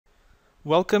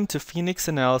Welcome to Phoenix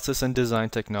Analysis and Design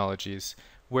Technologies,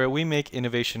 where we make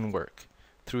innovation work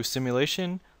through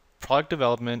simulation, product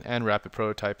development, and rapid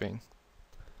prototyping.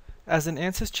 As an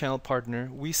ANSYS channel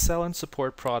partner, we sell and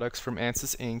support products from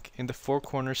ANSYS Inc. in the Four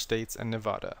Corners states and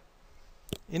Nevada.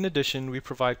 In addition, we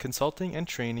provide consulting and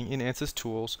training in ANSYS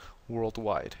tools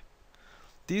worldwide.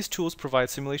 These tools provide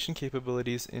simulation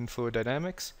capabilities in fluid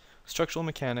dynamics, structural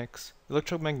mechanics,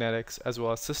 electromagnetics, as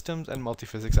well as systems and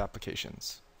multiphysics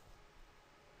applications.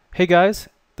 Hey guys,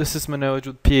 this is Manoj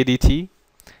with PADT.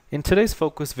 In today's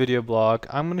focus video blog,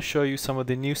 I'm going to show you some of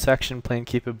the new section plane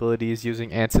capabilities using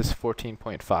ANSYS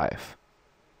 14.5.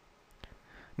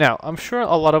 Now, I'm sure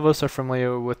a lot of us are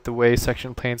familiar with the way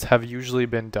section planes have usually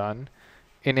been done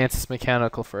in ANSYS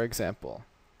Mechanical, for example.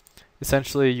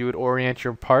 Essentially, you would orient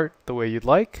your part the way you'd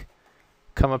like,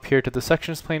 come up here to the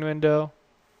sections plane window,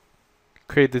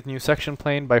 create the new section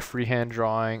plane by freehand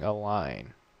drawing a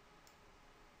line.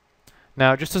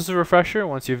 Now, just as a refresher,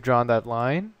 once you've drawn that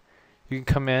line, you can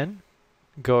come in,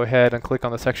 go ahead and click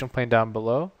on the section plane down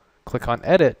below, click on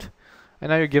Edit, and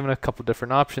now you're given a couple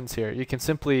different options here. You can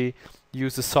simply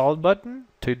use the solid button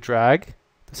to drag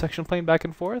the section plane back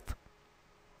and forth.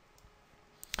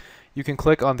 You can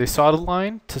click on the solid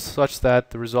line to such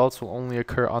that the results will only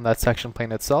occur on that section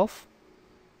plane itself.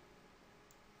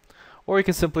 Or you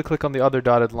can simply click on the other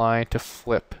dotted line to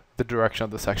flip the direction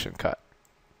of the section cut.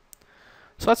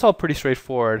 So that's all pretty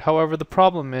straightforward. However, the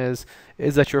problem is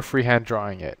that you're freehand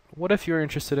drawing it. What if you're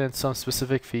interested in some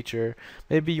specific feature?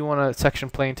 Maybe you want a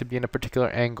section plane to be in a particular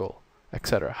angle,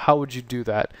 etc. How would you do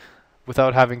that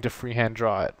without having to freehand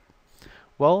draw it?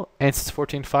 Well, ANSYS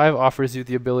 14.5 offers you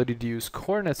the ability to use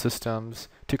coordinate systems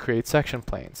to create section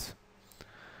planes.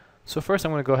 So first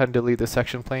I'm going to go ahead and delete the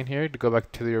section plane here to go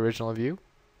back to the original view.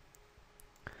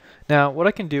 Now what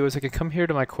I can do is I can come here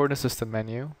to my coordinate system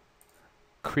menu,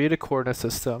 create a coordinate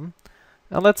system,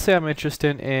 and let's say I'm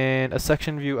interested in a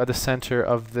section view at the center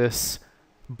of this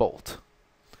bolt.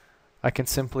 I can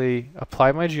simply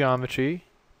apply my geometry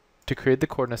to create the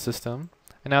coordinate system,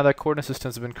 and now that coordinate system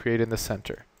has been created in the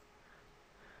center.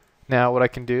 Now what I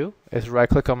can do is right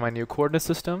click on my new coordinate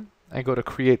system and go to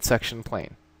create section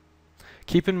plane.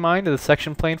 Keep in mind that the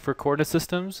section plane for coordinate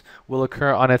systems will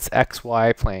occur on its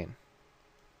XY plane.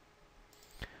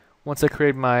 Once I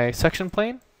create my section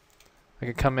plane, I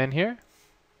can come in here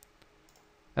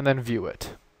and then view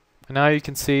it. And now you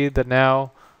can see that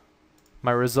now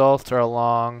my results are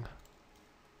along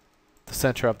the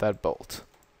center of that bolt.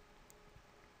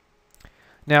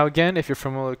 Now again, if you're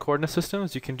familiar with coordinate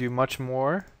systems, you can do much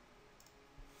more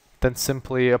than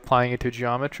simply applying it to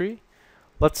geometry.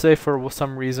 Let's say for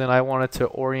some reason I wanted to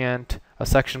orient a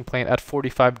section plane at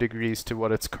 45 degrees to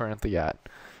what it's currently at.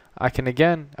 I can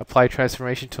again apply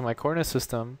transformation to my coordinate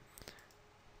system.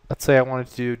 Let's say I wanted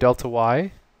to do delta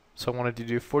y, so I wanted to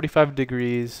do 45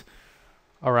 degrees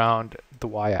around the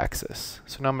y-axis.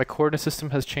 So now my coordinate system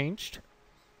has changed.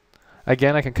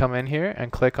 Again, I can come in here and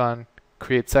click on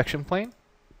create section plane,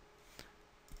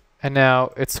 and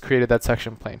now it's created that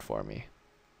section plane for me.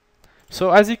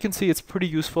 So as you can see, it's pretty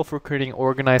useful for creating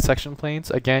organized section planes.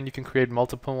 Again, you can create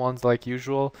multiple ones like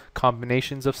usual,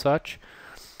 combinations of such.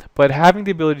 But having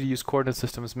the ability to use coordinate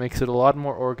systems makes it a lot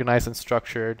more organized and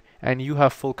structured, and you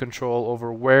have full control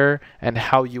over where and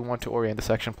how you want to orient the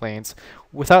section planes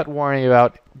without worrying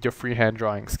about your freehand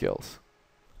drawing skills.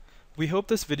 We hope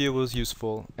this video was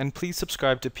useful, and please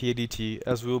subscribe to PADT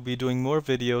as we will be doing more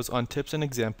videos on tips and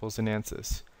examples in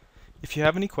ANSYS. If you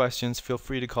have any questions, feel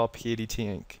free to call PADT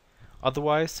Inc.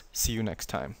 Otherwise, see you next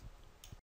time.